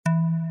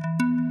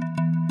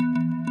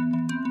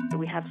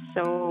have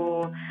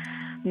so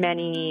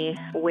many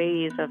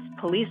ways of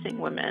policing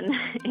women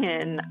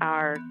in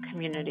our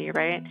community,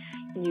 right?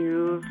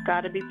 You've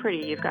got to be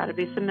pretty, you've got to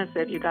be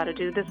submissive, you've got to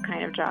do this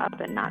kind of job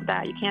and not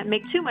that. You can't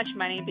make too much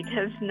money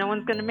because no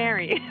one's going to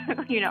marry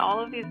you. All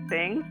of these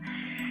things.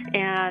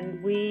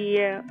 And we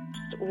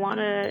want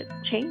to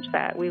change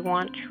that. We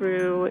want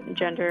true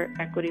gender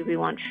equity, we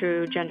want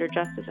true gender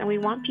justice, and we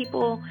want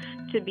people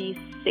to be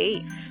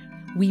safe.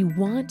 We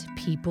want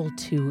people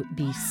to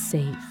be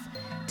safe.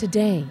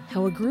 Today,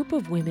 how a group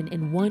of women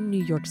in one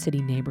New York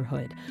City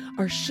neighborhood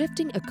are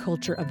shifting a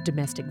culture of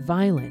domestic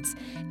violence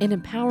and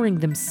empowering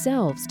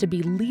themselves to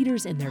be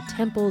leaders in their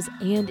temples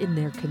and in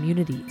their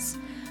communities.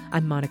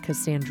 I'm Monica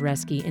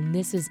Sandreski, and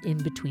this is In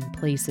Between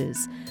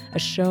Places, a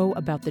show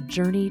about the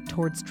journey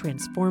towards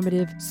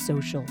transformative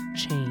social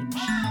change.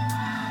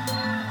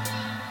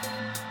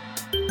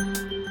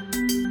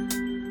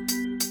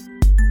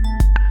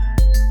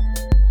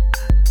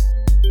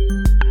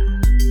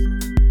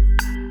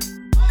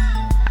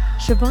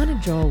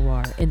 Shavana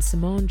Jalwar and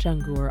Simone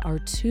Jangur are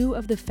two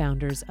of the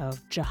founders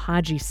of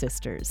Jahajee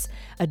Sisters,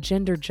 a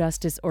gender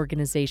justice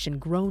organization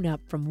grown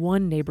up from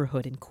one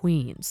neighborhood in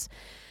Queens.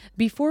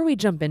 Before we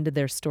jump into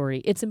their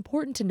story, it's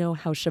important to know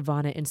how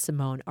Shavana and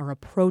Simone are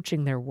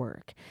approaching their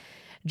work.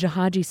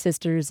 Jahajee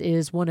Sisters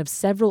is one of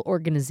several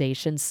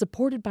organizations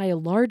supported by a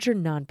larger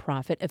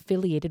nonprofit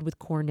affiliated with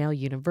Cornell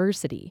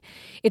University.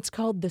 It's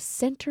called the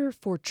Center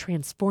for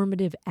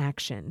Transformative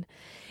Action.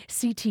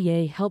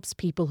 CTA helps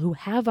people who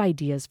have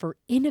ideas for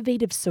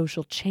innovative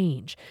social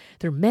change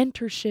through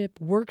mentorship,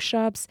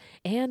 workshops,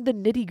 and the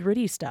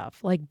nitty-gritty stuff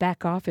like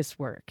back office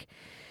work.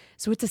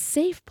 So it's a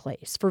safe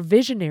place for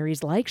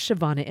visionaries like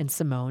Shavana and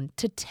Simone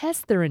to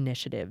test their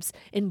initiatives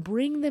and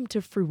bring them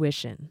to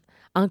fruition.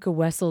 Anka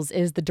Wessels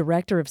is the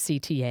director of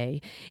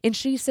CTA, and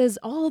she says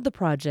all of the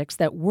projects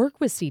that work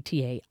with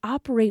CTA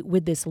operate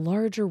with this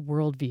larger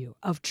worldview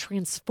of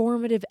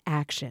transformative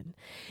action.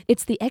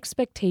 It's the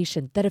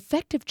expectation that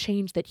effective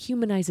change that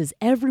humanizes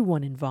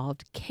everyone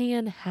involved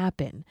can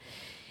happen.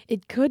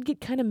 It could get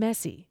kind of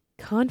messy.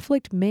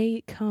 Conflict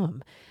may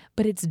come,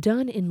 but it's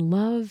done in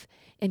love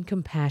and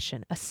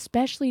compassion,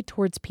 especially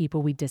towards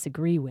people we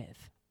disagree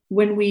with.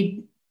 When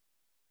we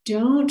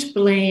don't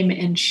blame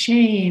and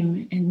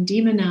shame and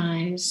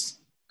demonize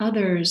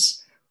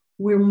others,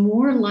 we're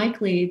more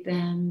likely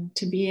then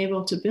to be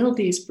able to build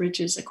these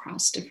bridges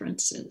across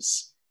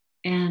differences.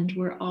 And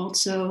we're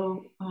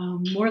also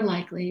more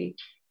likely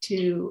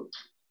to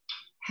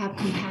have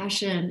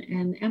compassion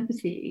and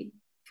empathy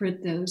for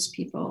those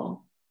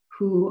people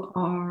who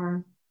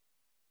are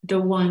the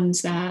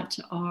ones that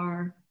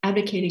are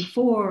advocating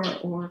for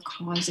or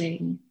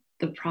causing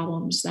the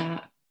problems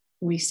that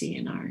we see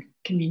in our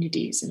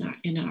communities,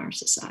 in our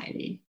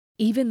society.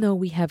 Even though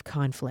we have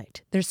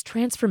conflict, there's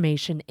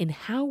transformation in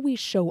how we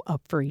show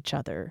up for each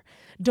other.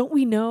 Don't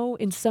we know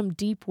in some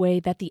deep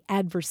way that the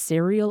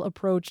adversarial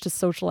approach to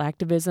social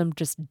activism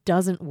just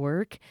doesn't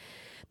work?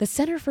 The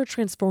Center for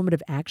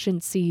Transformative Action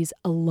sees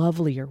a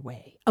lovelier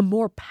way, a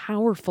more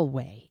powerful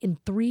way, in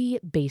three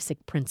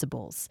basic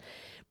principles: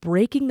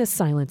 breaking the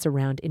silence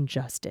around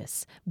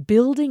injustice,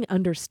 building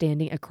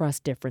understanding across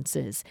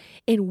differences,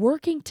 and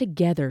working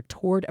together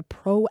toward a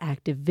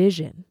proactive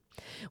vision.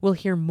 We'll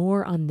hear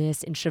more on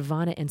this in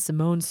Shavana and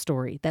Simone's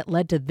story that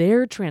led to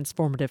their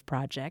transformative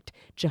project,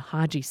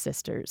 Jahajee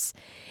Sisters.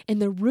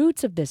 And the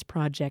roots of this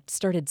project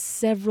started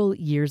several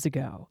years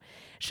ago.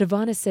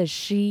 Shavana says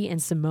she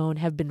and Simone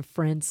have been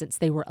friends since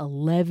they were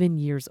 11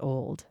 years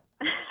old.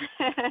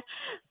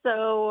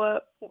 So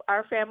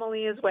our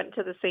families went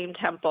to the same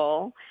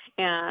temple,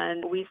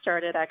 and we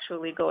started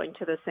actually going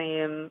to the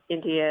same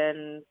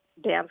Indian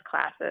dance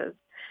classes.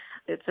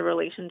 It's a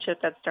relationship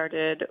that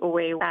started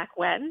way back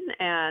when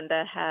and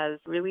has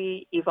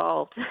really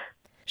evolved.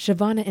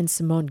 Shavana and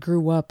Simone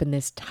grew up in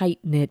this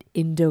tight-knit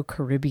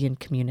Indo-Caribbean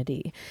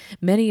community.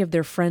 Many of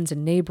their friends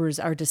and neighbors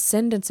are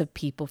descendants of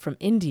people from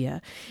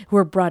India who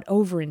were brought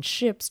over in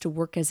ships to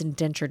work as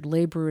indentured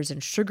laborers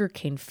in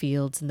sugarcane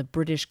fields in the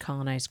British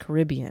colonized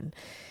Caribbean.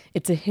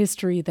 It's a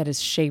history that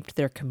has shaped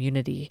their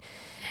community.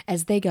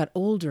 As they got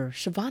older,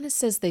 Shavana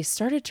says they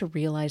started to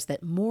realize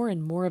that more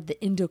and more of the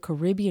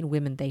Indo-Caribbean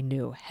women they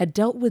knew had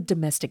dealt with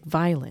domestic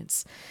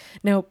violence.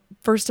 Now,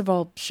 first of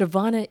all,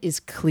 Shavana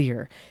is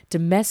clear.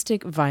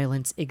 Domestic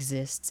violence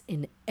exists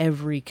in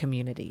every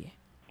community.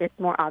 It's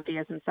more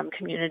obvious in some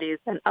communities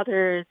than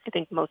others, I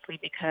think mostly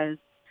because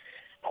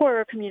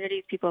poorer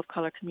communities, people of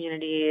color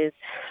communities,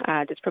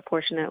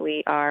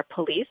 disproportionately are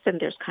policed, and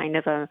there's kind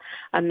of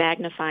a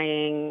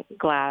magnifying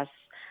glass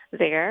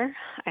there.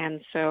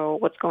 And so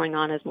what's going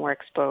on is more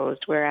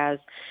exposed, whereas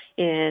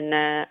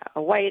in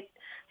white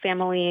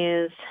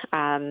families,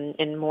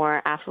 in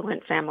more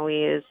affluent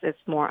families, it's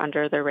more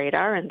under the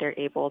radar, and they're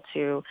able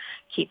to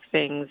keep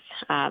things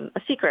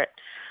a secret.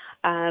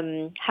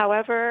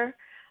 However,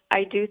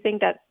 I do think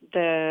that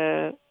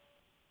the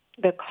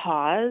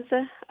cause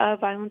of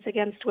violence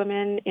against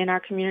women in our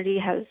community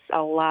has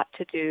a lot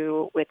to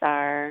do with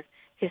our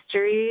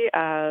history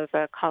of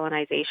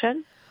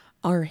colonization.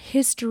 Our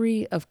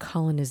history of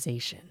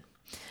colonization.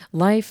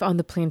 Life on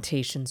the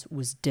plantations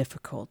was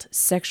difficult.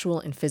 Sexual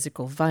and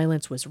physical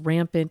violence was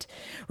rampant.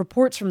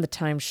 Reports from the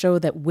time show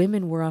that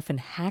women were often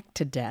hacked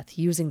to death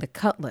using the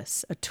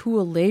cutlass, a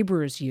tool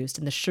laborers used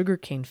in the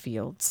sugarcane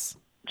fields.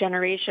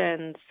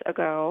 Generations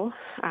ago,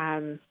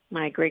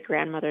 my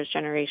great-grandmother's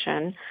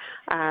generation,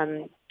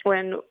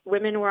 when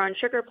women were on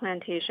sugar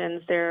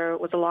plantations, there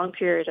was a long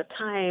period of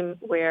time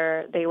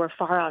where they were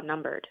far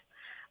outnumbered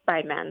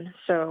by men.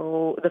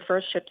 So the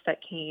first ships that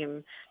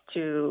came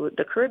to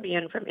the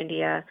Caribbean from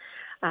India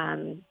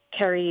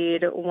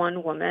carried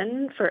one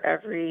woman for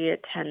every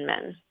 10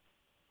 men.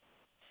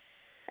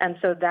 And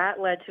so that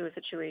led to a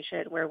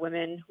situation where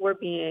women were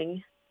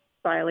being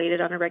violated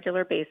on a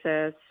regular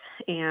basis,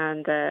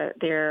 and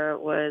there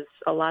was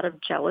a lot of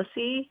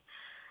jealousy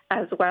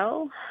as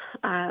well.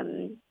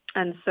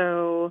 And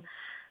so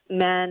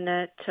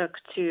men took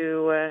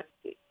to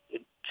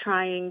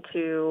trying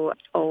to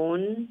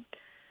own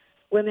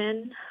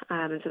women.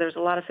 And so there was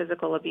a lot of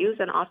physical abuse,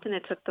 and often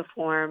it took the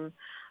form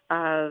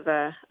of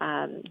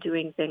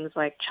doing things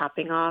like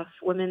chopping off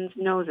women's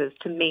noses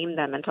to maim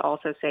them and to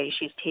also say,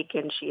 she's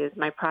taken, she is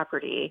my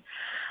property.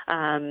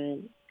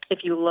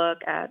 If you look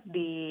at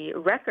the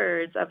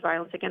records of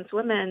violence against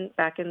women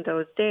back in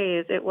those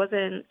days, it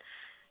wasn't,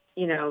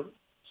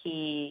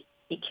 he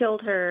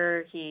killed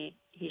her, he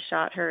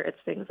shot her. It's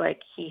things like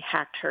he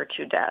hacked her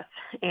to death.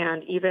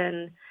 And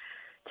even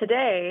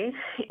today,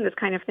 this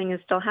kind of thing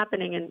is still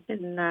happening.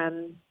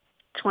 In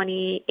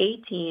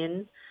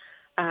 2018,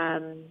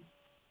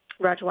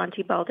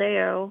 Rajwanti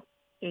Baldeo,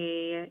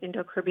 a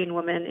Indo-Caribbean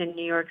woman in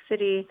New York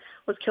City,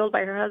 was killed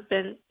by her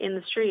husband in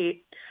the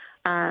street,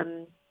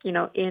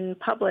 in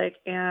public.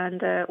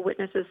 And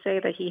witnesses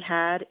say that he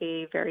had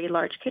a very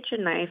large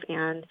kitchen knife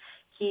and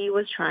he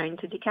was trying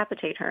to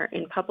decapitate her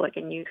in public.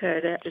 And you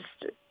could just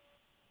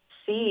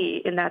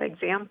see in that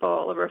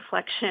example a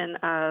reflection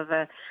of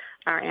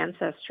our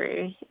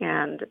ancestry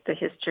and the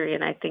history.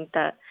 And I think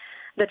that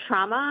the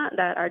trauma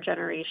that our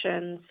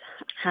generations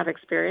have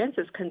experienced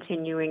is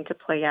continuing to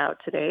play out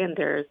today, and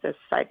there's this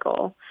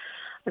cycle.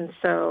 And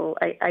so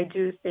I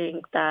do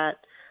think that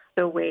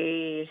the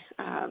way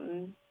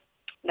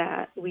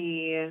that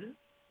we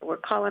were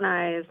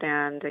colonized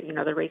and,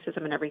 the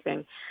racism and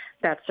everything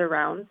that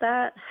surrounds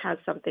that has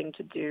something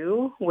to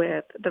do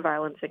with the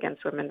violence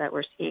against women that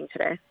we're seeing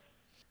today.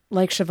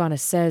 Like Shavana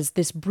says,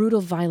 this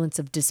brutal violence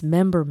of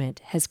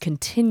dismemberment has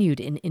continued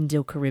in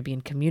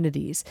Indo-Caribbean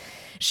communities.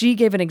 She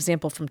gave an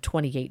example from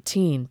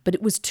 2018, but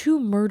it was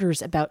 2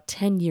 murders about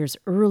 10 years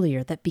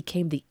earlier that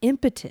became the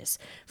impetus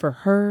for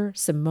her,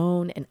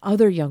 Simone, and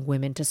other young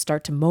women to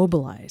start to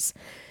mobilize.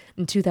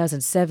 In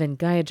 2007,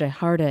 Gaia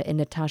Jaiharda and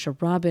Natasha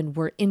Robin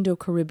were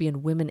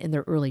Indo-Caribbean women in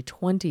their early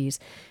 20s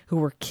who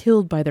were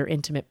killed by their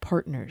intimate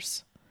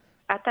partners.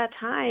 At that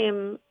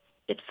time,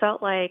 it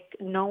felt like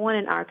no one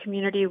in our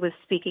community was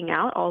speaking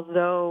out,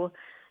 although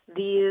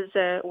these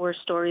were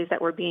stories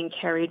that were being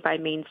carried by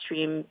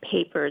mainstream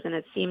papers, and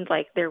it seemed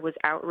like there was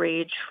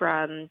outrage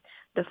from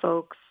the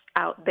folks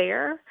out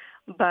there,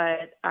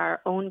 but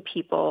our own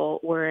people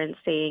weren't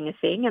saying a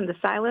thing, and the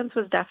silence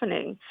was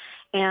deafening.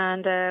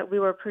 And we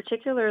were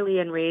particularly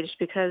enraged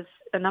because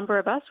a number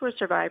of us were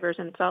survivors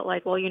and felt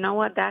like, well, you know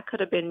what, that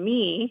could have been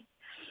me.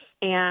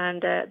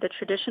 And the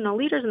traditional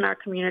leaders in our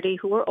community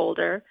who were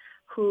older,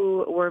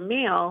 who were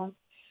male,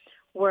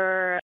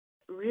 were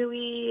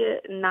really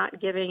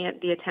not giving it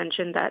the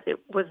attention that it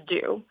was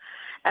due.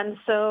 And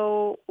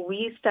so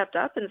we stepped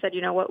up and said,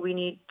 you know what, we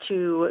need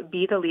to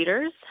be the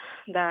leaders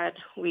that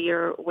we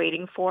are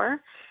waiting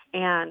for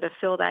and to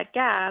fill that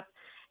gap.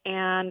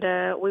 And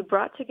we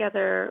brought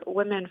together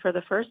women for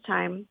the first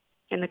time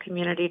in the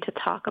community to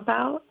talk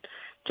about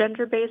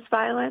gender-based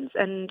violence.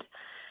 And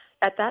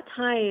at that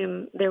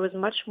time, there was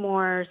much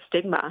more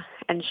stigma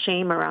and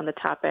shame around the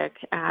topic,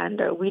 and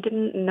we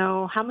didn't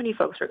know how many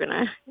folks were going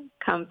to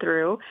come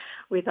through.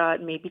 We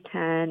thought maybe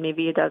 10,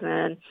 maybe a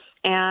dozen,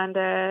 and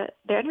there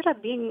ended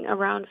up being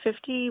around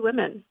 50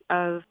 women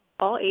of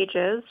all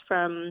ages,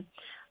 from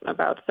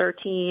about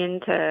 13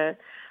 to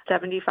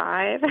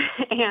 75,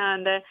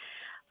 and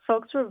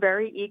folks were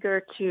very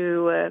eager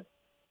to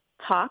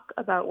talk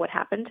about what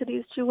happened to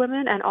these 2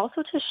 women and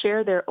also to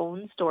share their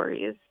own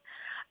stories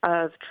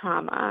of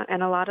trauma.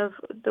 And a lot of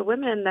the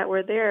women that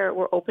were there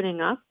were opening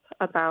up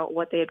about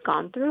what they had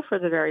gone through for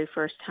the very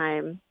first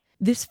time.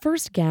 This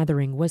first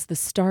gathering was the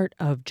start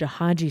of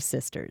Jahajee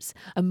Sisters,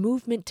 a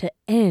movement to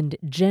end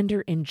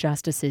gender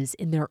injustices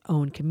in their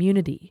own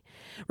community.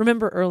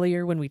 Remember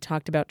earlier when we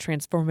talked about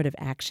transformative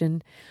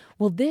action?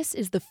 Well, this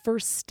is the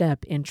first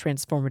step in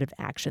transformative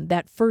action,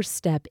 that first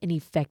step in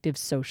effective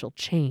social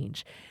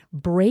change,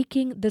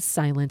 breaking the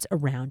silence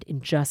around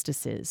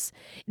injustices.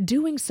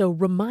 Doing so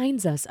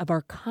reminds us of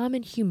our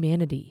common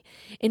humanity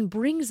and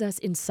brings us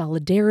in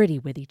solidarity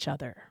with each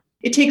other.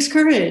 It takes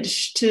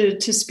courage to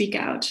speak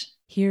out.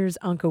 Here's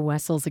Anka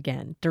Wessels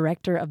again,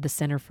 director of the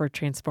Center for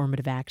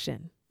Transformative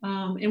Action.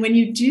 And when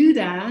you do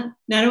that,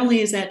 not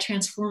only is that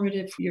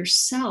transformative for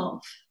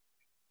yourself,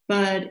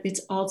 but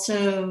it's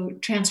also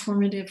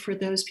transformative for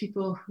those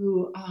people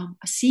who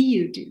see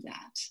you do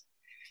that.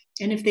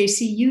 And if they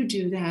see you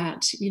do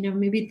that,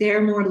 maybe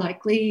they're more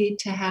likely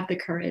to have the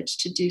courage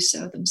to do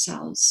so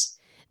themselves.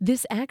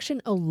 This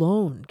action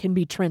alone can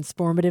be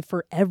transformative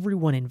for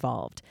everyone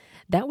involved.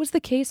 That was the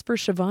case for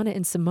Shavana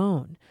and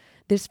Simone.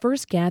 This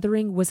first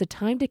gathering was a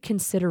time to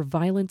consider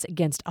violence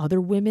against other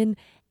women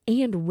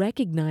and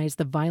recognize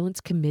the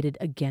violence committed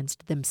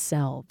against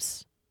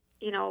themselves.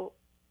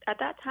 At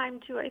that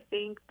time, too, I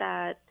think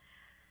that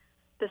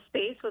the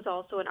space was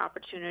also an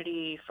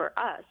opportunity for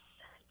us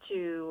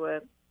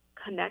to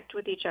connect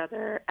with each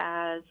other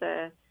as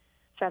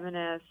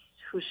feminists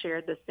who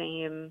shared the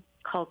same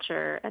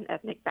culture and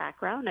ethnic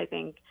background. I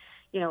think,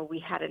 we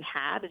hadn't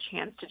had a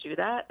chance to do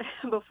that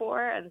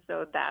before. And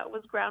so that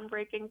was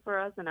groundbreaking for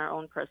us in our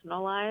own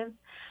personal lives.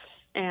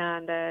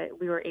 And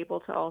we were able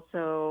to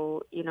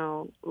also,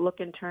 look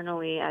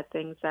internally at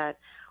things that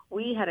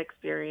we had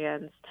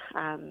experienced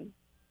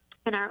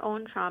in our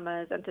own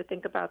traumas and to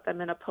think about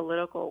them in a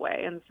political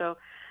way. And so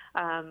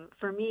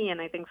for me,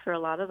 and I think for a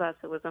lot of us,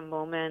 it was a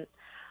moment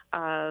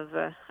of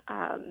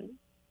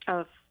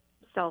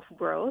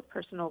self-growth,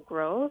 personal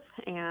growth,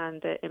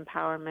 and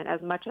empowerment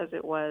as much as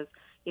it was,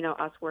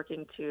 us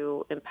working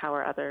to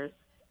empower others.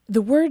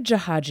 The word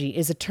Jahajee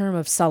is a term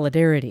of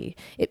solidarity.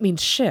 It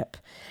means ship.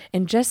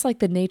 And just like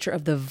the nature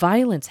of the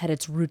violence had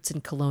its roots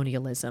in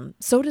colonialism,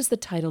 so does the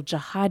title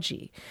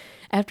Jahajee.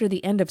 After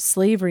the end of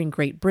slavery in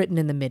Great Britain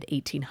in the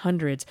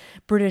mid-1800s,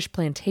 British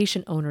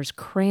plantation owners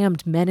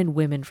crammed men and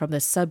women from the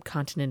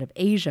subcontinent of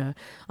Asia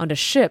onto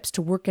ships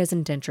to work as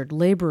indentured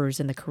laborers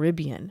in the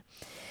Caribbean.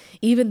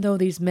 Even though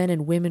these men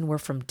and women were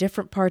from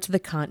different parts of the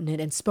continent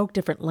and spoke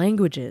different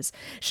languages,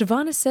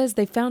 Shavana says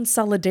they found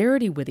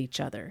solidarity with each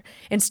other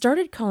and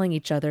started calling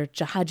each other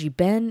Jahajee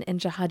Ben and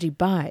Jahajee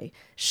Bai,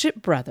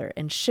 ship brother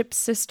and ship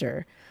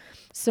sister.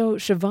 So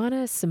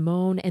Shavana,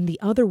 Simone, and the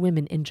other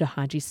women in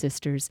Jahajee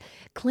Sisters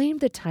claimed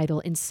the title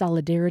in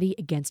solidarity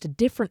against a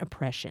different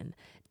oppression,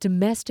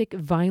 domestic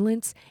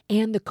violence,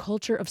 and the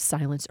culture of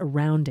silence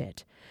around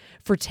it.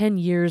 For 10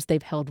 years,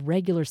 they've held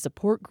regular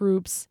support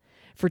groups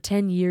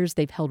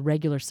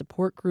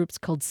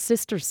called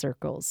sister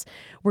circles,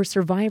 where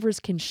survivors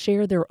can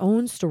share their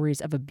own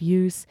stories of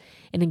abuse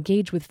and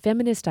engage with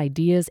feminist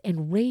ideas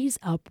and raise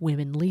up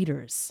women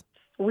leaders.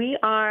 We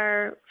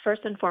are,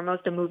 first and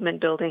foremost, a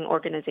movement-building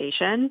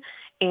organization,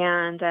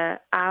 and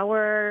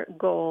our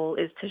goal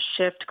is to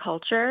shift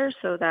culture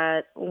so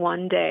that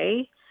one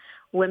day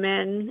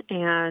women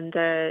and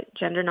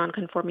gender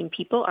nonconforming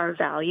people are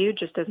valued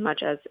just as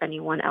much as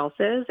anyone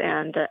else's,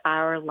 and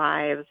our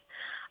lives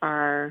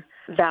are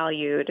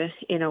valued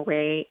in a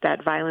way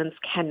that violence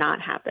cannot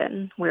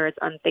happen, where it's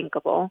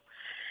unthinkable.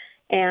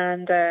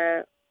 And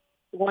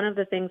one of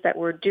the things that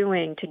we're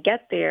doing to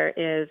get there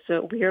is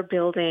we are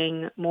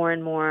building more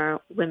and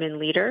more women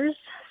leaders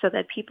so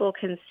that people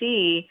can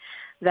see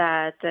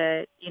that,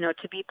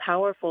 to be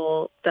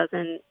powerful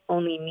doesn't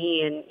only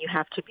mean you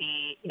have to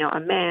be, a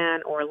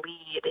man or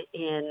lead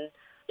in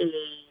a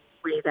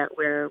way that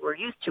we're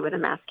used to, in a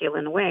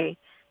masculine way.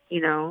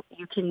 You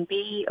can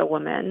be a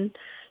woman.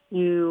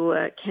 You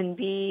can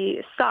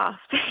be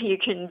soft. You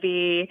can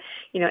be,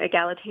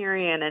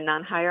 egalitarian and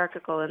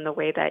non-hierarchical in the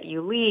way that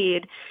you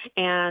lead.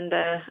 And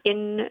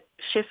in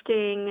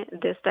shifting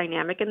this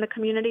dynamic in the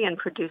community and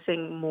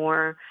producing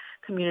more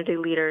community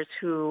leaders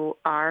who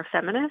are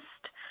feminist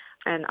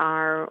and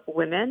are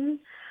women,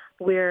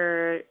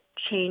 we're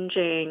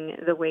changing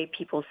the way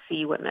people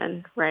see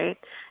women, right?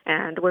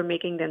 And we're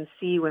making them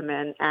see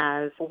women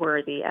as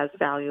worthy, as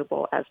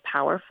valuable, as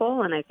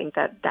powerful. And I think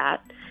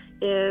that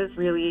is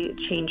really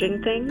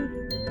changing things.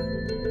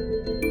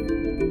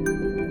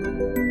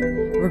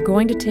 We're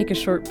going to take a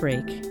short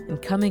break, and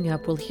coming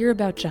up, we'll hear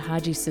about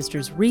Jahajee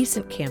Sisters'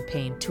 recent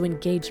campaign to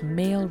engage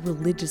male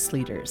religious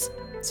leaders.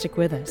 Stick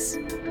with us.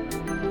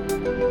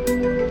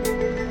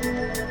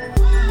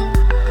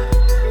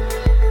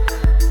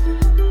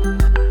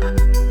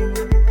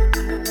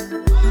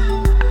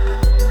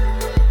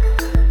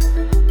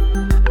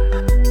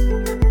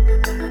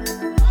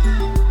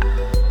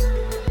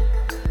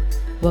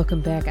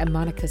 Welcome back. I'm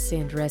Monica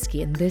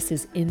Sandreski, and this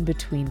is In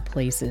Between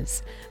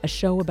Places, a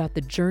show about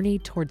the journey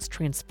towards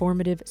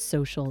transformative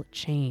social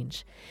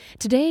change.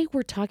 Today,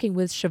 we're talking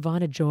with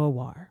Shavana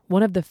Jawar,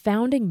 one of the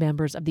founding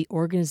members of the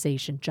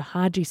organization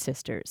Jahajee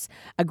Sisters,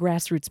 a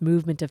grassroots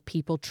movement of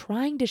people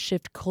trying to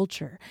shift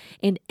culture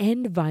and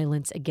end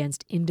violence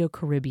against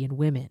Indo-Caribbean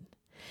women.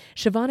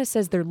 Shavana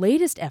says their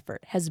latest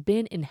effort has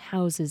been in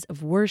houses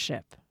of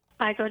worship.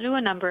 I go to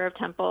a number of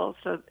temples,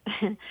 so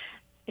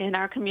in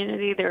our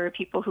community, there are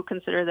people who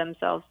consider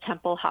themselves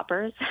temple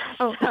hoppers.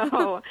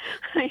 Oh.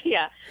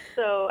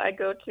 So I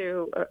go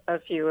to a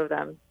few of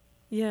them.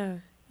 Yeah,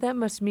 that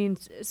must mean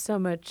so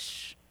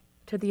much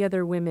to the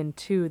other women,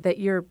 too, that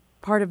you're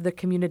part of the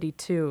community,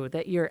 too,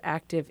 that you're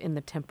active in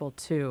the temple,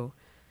 too.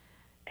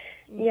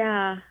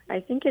 Yeah, I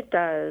think it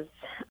does.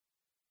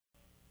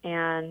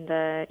 And,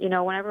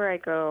 whenever I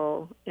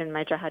go in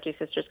my Jahajee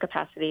Sisters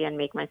capacity and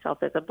make myself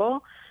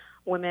visible,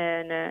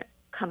 women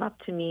come up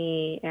to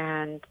me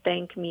and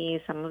thank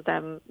me. Some of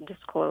them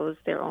disclose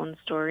their own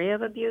story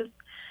of abuse.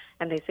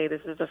 and they say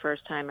this is the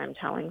first time I'm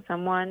telling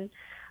someone.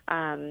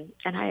 And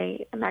I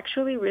am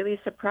actually really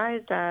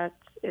surprised that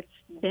it's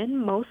been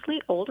mostly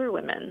older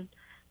women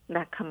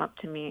that come up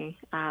to me.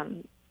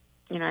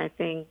 I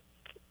think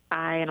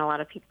I and a lot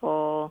of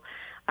people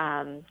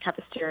have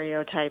a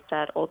stereotype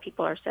that old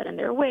people are set in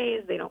their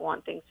ways. They don't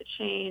want things to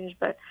change.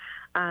 But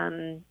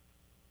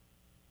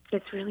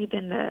it's really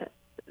been the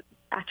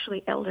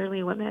actually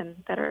elderly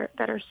women that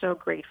are so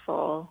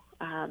grateful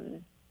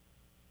and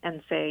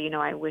say,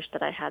 I wish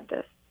that I had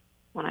this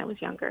when I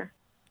was younger.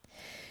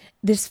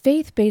 This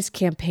faith-based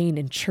campaign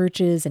in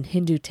churches and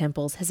Hindu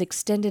temples has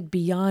extended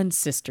beyond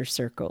sister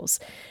circles.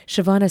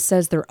 Shavana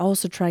says they're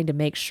also trying to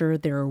make sure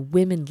there are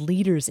women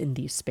leaders in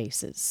these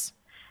spaces.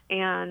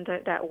 And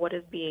that what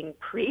is being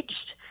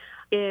preached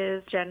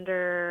is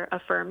gender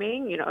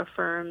affirming,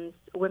 affirms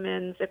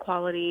women's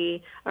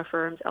equality,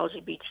 affirms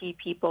LGBT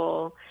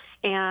people.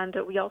 And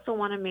we also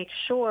want to make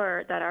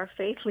sure that our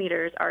faith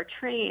leaders are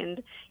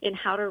trained in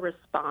how to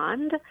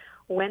respond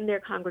when their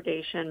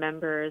congregation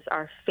members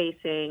are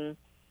facing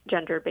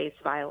gender-based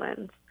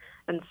violence.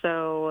 And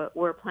so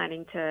we're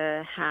planning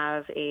to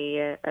have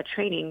a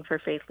training for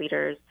faith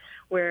leaders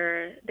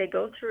where they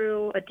go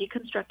through a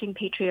Deconstructing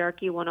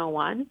Patriarchy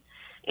 101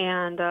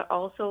 and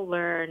also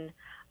learn,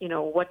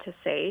 what to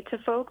say to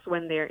folks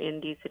when they're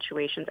in these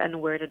situations and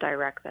where to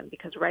direct them.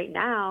 Because right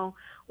now,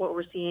 what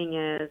we're seeing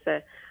is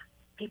that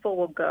people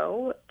will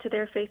go to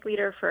their faith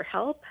leader for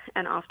help,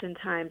 and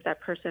oftentimes that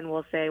person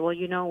will say, well,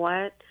 you know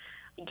what?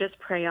 Just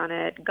pray on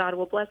it. God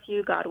will bless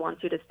you. God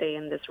wants you to stay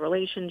in this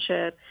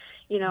relationship.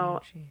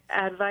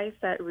 Advice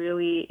that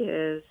really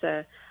is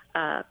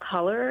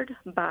colored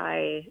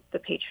by the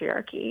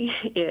patriarchy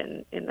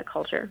in the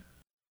culture.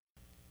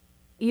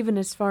 Even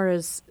as far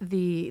as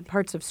the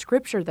parts of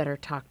Scripture that are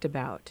talked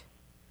about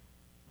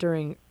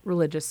during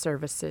religious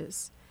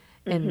services.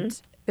 Mm-hmm.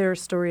 And there are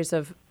stories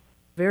of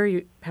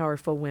very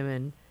powerful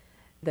women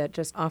that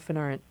just often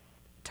aren't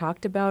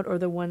talked about, or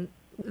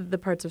the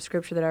parts of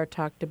Scripture that are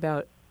talked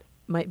about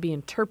might be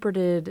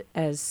interpreted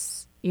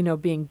as,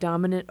 being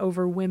dominant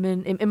over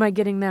women. Am I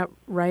getting that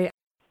right?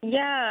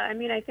 Yeah,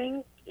 I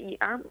think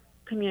our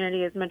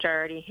community is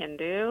majority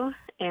Hindu,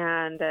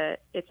 and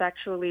it's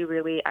actually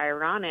really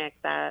ironic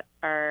that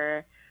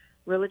our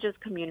religious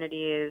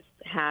communities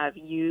have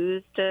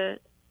used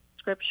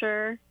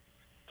Scripture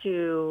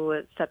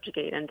to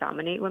subjugate and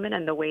dominate women,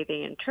 and the way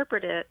they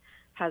interpret it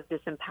has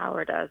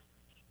disempowered us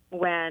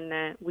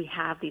when we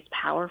have these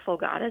powerful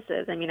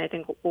goddesses. I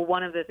think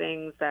one of the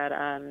things that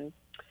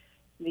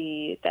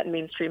that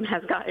mainstream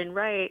has gotten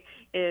right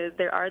is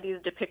there are these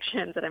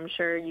depictions that I'm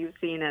sure you've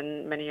seen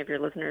and many of your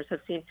listeners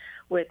have seen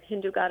with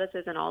Hindu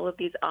goddesses and all of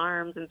these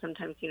arms, and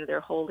sometimes, they're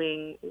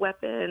holding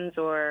weapons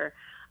or,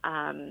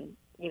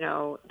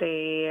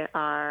 they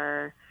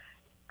are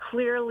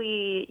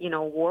clearly,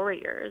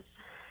 warriors.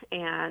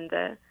 And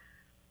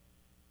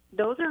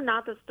those are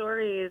not the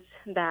stories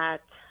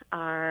that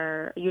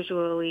are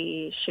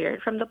usually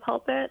shared from the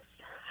pulpits.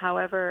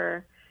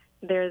 However,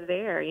 they're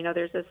there.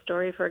 There's a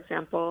story, for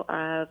example,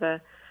 of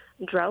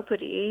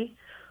Draupadi,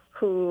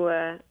 who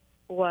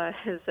was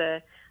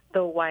the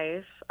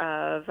wife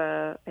of,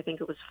 I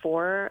think it was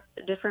 4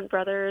 different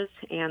brothers,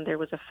 and there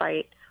was a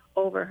fight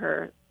over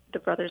her. The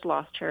brothers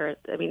lost her.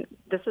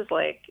 This is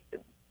like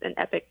an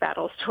epic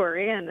battle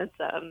story, and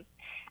it's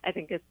I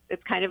think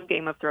it's kind of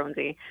Game of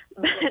Thronesy.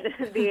 But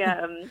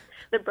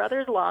the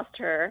brothers lost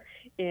her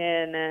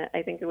in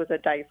I think it was a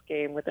dice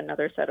game with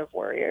another set of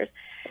warriors,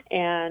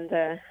 and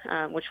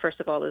which first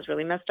of all is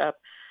really messed up.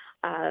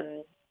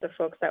 The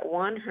folks that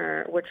won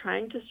her were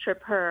trying to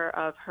strip her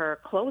of her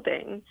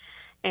clothing,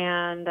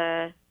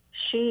 and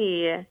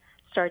she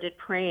started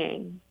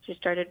praying. She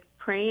started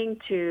praying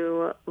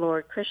to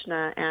Lord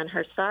Krishna, and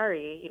her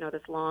sari,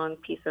 this long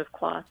piece of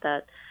cloth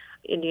that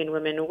Indian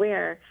women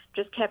wear,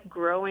 just kept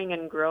growing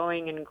and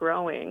growing and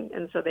growing,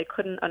 and so they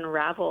couldn't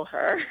unravel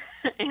her.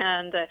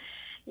 And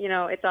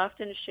it's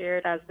often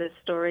shared as this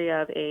story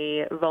of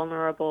a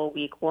vulnerable,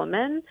 weak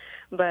woman,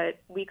 but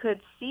we could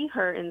see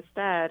her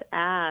instead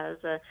as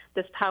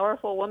this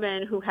powerful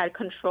woman who had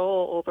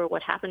control over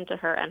what happened to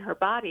her and her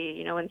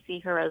body, and see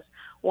her as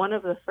one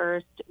of the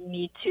first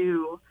Me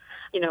Too,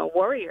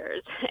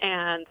 warriors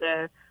and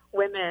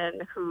women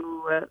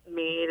who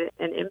made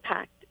an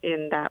impact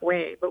in that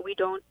way. But we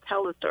don't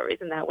tell the stories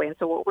in that way. And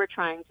so what we're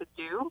trying to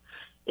do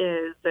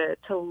is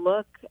to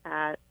look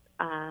at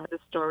the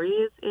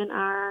stories in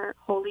our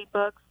holy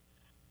books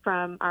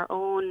from our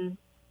own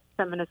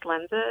feminist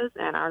lenses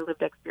and our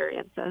lived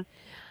experiences.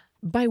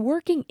 By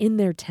working in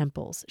their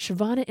temples,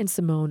 Shavana and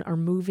Simone are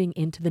moving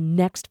into the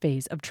next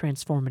phase of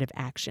transformative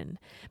action,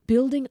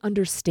 building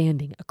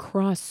understanding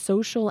across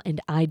social and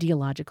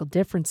ideological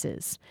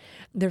differences.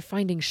 They're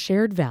finding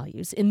shared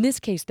values, in this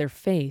case their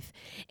faith,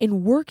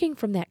 and working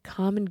from that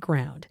common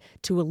ground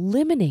to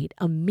eliminate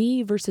a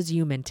me versus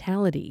you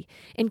mentality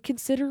and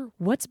consider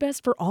what's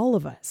best for all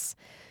of us.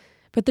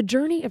 But the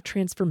journey of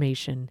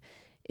transformation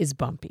is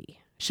bumpy.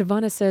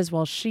 Shavana says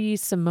while she,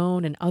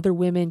 Simone, and other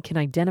women can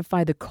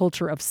identify the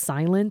culture of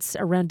silence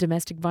around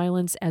domestic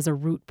violence as a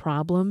root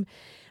problem,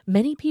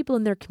 many people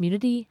in their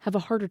community have a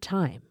harder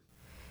time.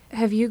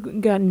 Have you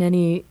gotten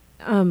any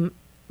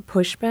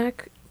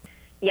pushback?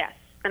 Yes,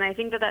 and I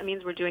think that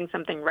means we're doing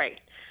something right.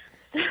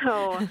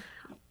 So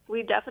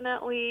we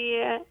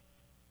definitely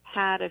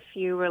had a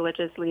few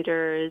religious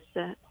leaders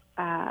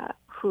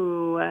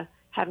who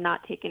have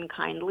not taken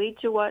kindly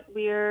to what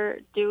we're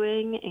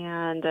doing.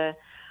 And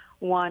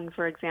one,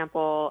 for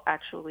example,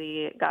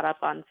 actually got up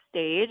on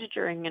stage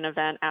during an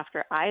event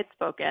after I had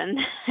spoken,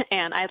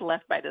 and I'd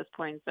left by this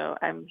point, so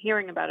I'm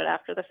hearing about it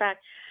after the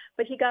fact.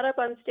 But he got up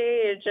on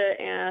stage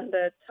and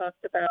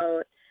talked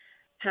about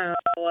how,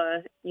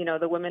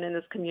 the women in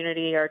this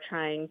community are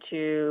trying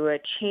to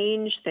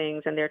change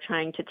things, and they're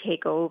trying to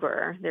take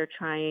over. They're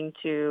trying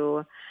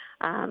to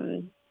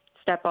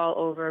step all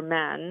over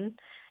men,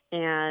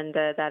 and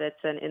that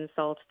it's an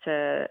insult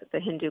to the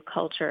Hindu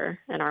culture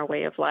and our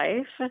way of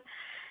life.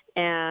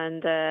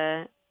 And,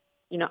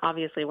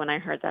 obviously when I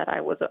heard that,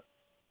 I was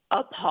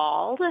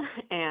appalled.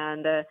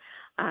 And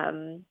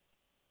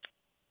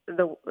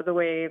the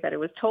way that it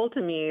was told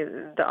to me,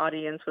 the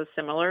audience was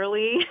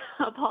similarly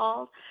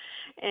appalled.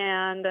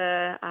 And,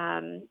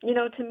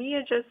 to me,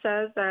 it just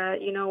says that,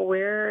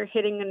 we're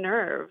hitting a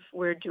nerve.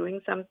 We're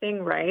doing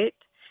something right,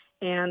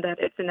 and that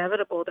it's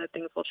inevitable that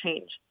things will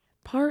change.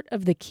 Part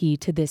of the key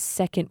to this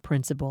second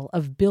principle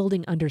of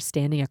building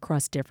understanding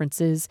across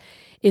differences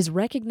is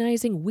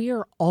recognizing we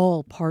are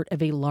all part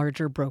of a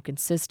larger broken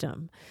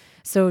system.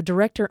 So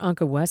director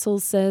Anka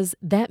Wessels says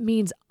that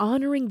means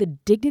honoring the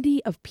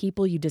dignity of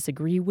people you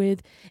disagree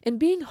with and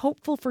being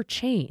hopeful for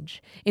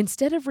change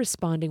instead of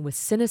responding with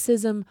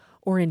cynicism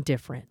or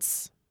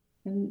indifference.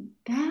 And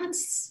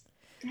that's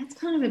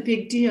kind of a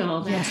big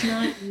deal. That's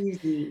not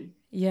easy.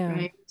 Yeah.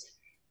 Right?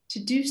 To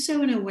do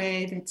so in a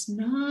way that's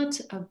not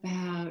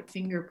about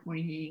finger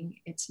pointing,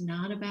 it's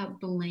not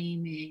about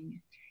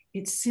blaming,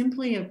 it's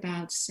simply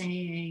about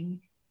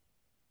saying,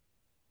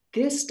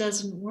 this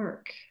doesn't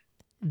work.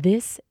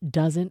 This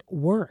doesn't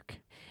work.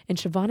 And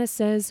Shavana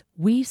says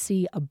we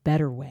see a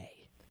better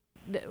way.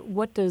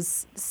 What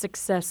does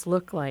success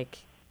look like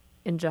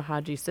in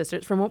Jahajee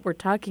Sisters? From what we're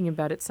talking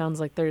about, it sounds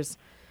like there's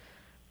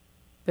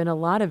been a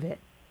lot of it,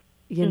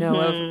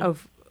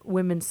 of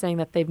women saying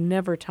that they've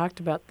never talked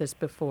about this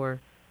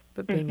before,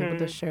 but being able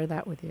to share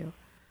that with you.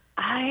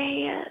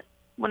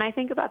 When I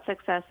think about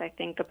success, I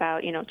think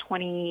about,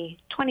 20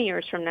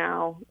 years from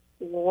now,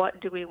 what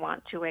do we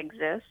want to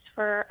exist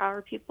for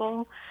our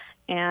people?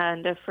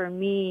 And for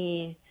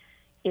me,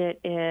 it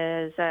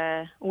is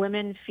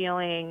women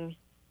feeling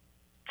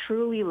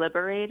truly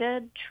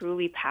liberated,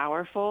 truly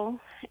powerful,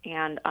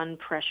 and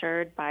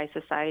unpressured by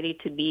society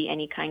to be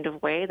any kind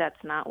of way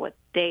that's not what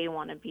they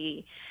want to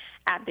be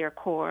at their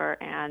core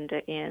and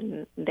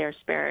in their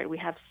spirit. We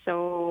have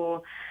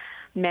so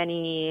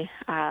many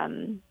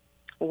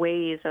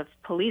ways of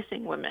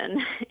policing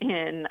women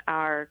in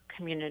our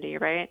community,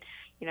 right?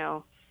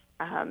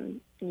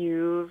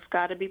 You've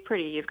got to be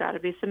pretty, you've got to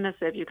be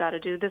submissive, you've got to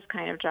do this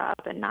kind of job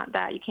and not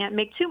that. You can't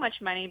make too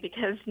much money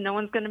because no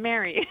one's going to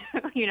marry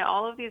you.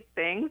 All of these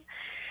things.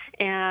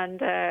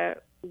 And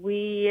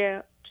we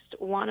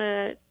just want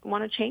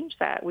to change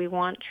that. We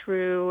want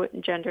true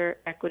gender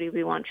equity,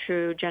 we want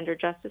true gender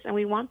justice, and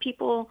we want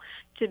people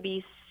to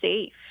be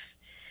safe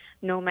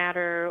no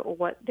matter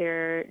what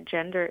their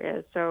gender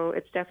is. So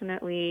it's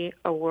definitely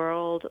a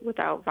world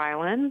without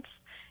violence,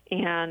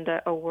 and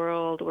a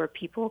world where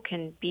people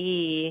can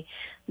be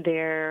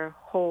their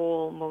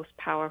whole, most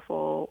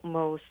powerful,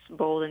 most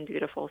bold and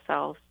beautiful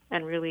selves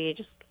and really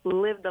just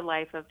live the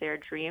life of their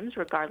dreams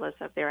regardless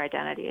of their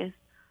identities.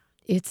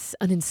 It's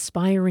an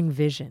inspiring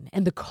vision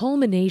and the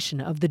culmination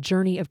of the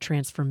journey of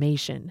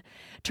transformation,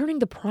 turning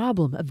the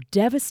problem of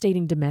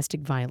devastating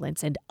domestic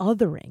violence and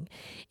othering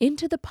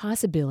into the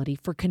possibility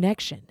for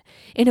connection,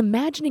 and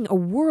imagining a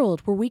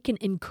world where we can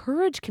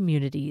encourage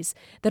communities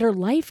that are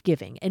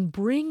life-giving and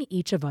bring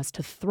each of us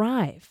to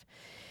thrive.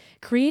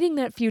 Creating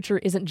that future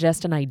isn't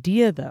just an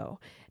idea, though.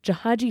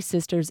 Jahajee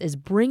Sisters is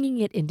bringing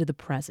it into the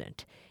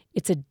present.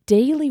 It's a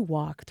daily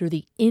walk through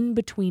the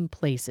in-between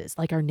places,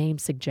 like our name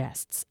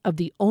suggests, of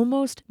the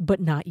almost but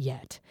not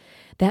yet.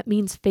 That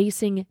means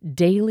facing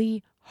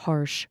daily,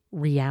 harsh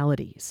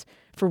realities.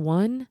 For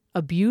one,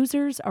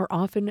 abusers are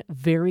often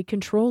very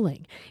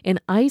controlling and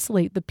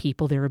isolate the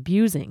people they're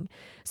abusing.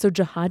 So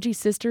Jahajee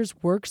Sisters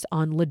works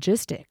on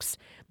logistics.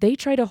 They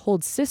try to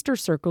hold sister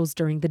circles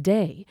during the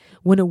day,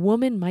 when a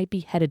woman might be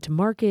headed to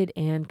market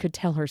and could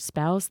tell her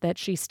spouse that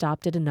she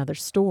stopped at another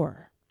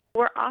store.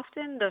 We're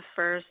often the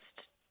first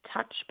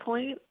touch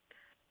point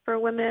for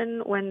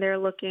women when they're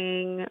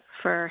looking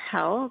for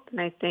help. And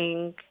I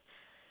think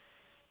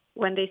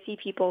when they see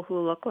people who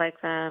look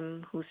like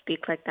them, who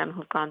speak like them,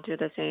 who've gone through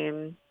the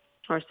same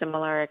or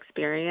similar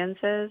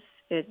experiences,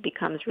 it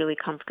becomes really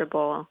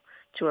comfortable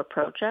to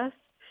approach us.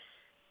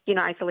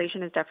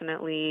 Isolation is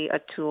definitely a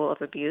tool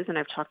of abuse, and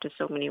I've talked to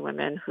so many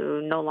women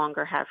who no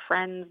longer have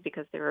friends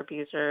because their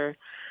abuser,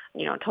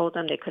 told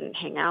them they couldn't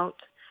hang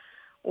out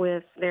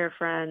with their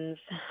friends,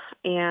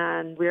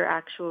 and we're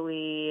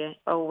actually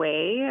a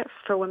way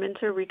for women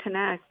to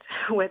reconnect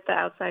with the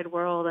outside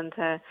world and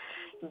to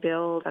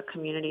build a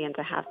community and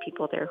to have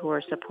people there who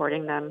are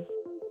supporting them.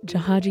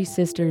 Jahajee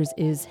Sisters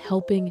is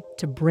helping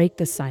to break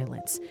the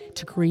silence,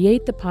 to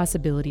create the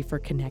possibility for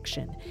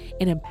connection,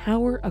 and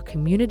empower a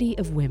community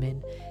of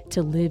women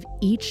to live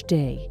each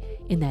day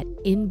in that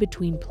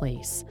in-between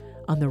place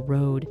on the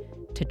road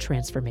to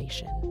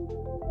transformation.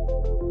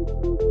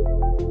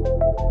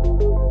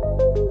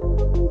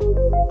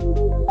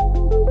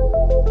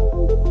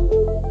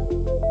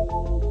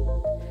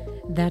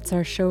 That's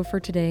our show for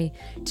today.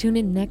 Tune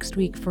in next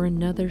week for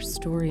another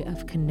story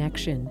of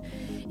connection.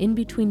 In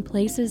Between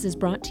Places is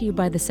brought to you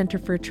by the Center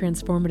for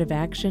Transformative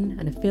Action,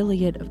 an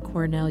affiliate of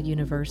Cornell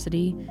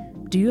University.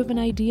 Do you have an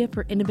idea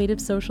for innovative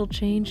social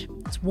change?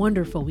 It's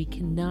wonderful. We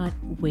cannot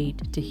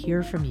wait to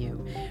hear from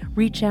you.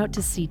 Reach out to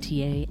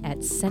CTA at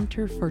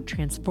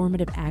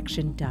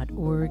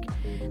centerfortransformativeaction.org.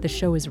 The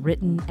show is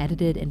written,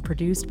 edited, and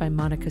produced by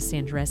Monica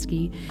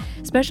Sandreski.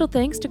 Special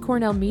thanks to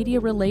Cornell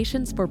Media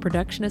Relations for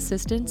production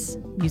assistance.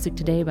 Music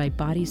today by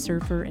Body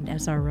Surfer and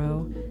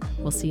SRO.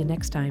 We'll see you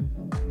next time.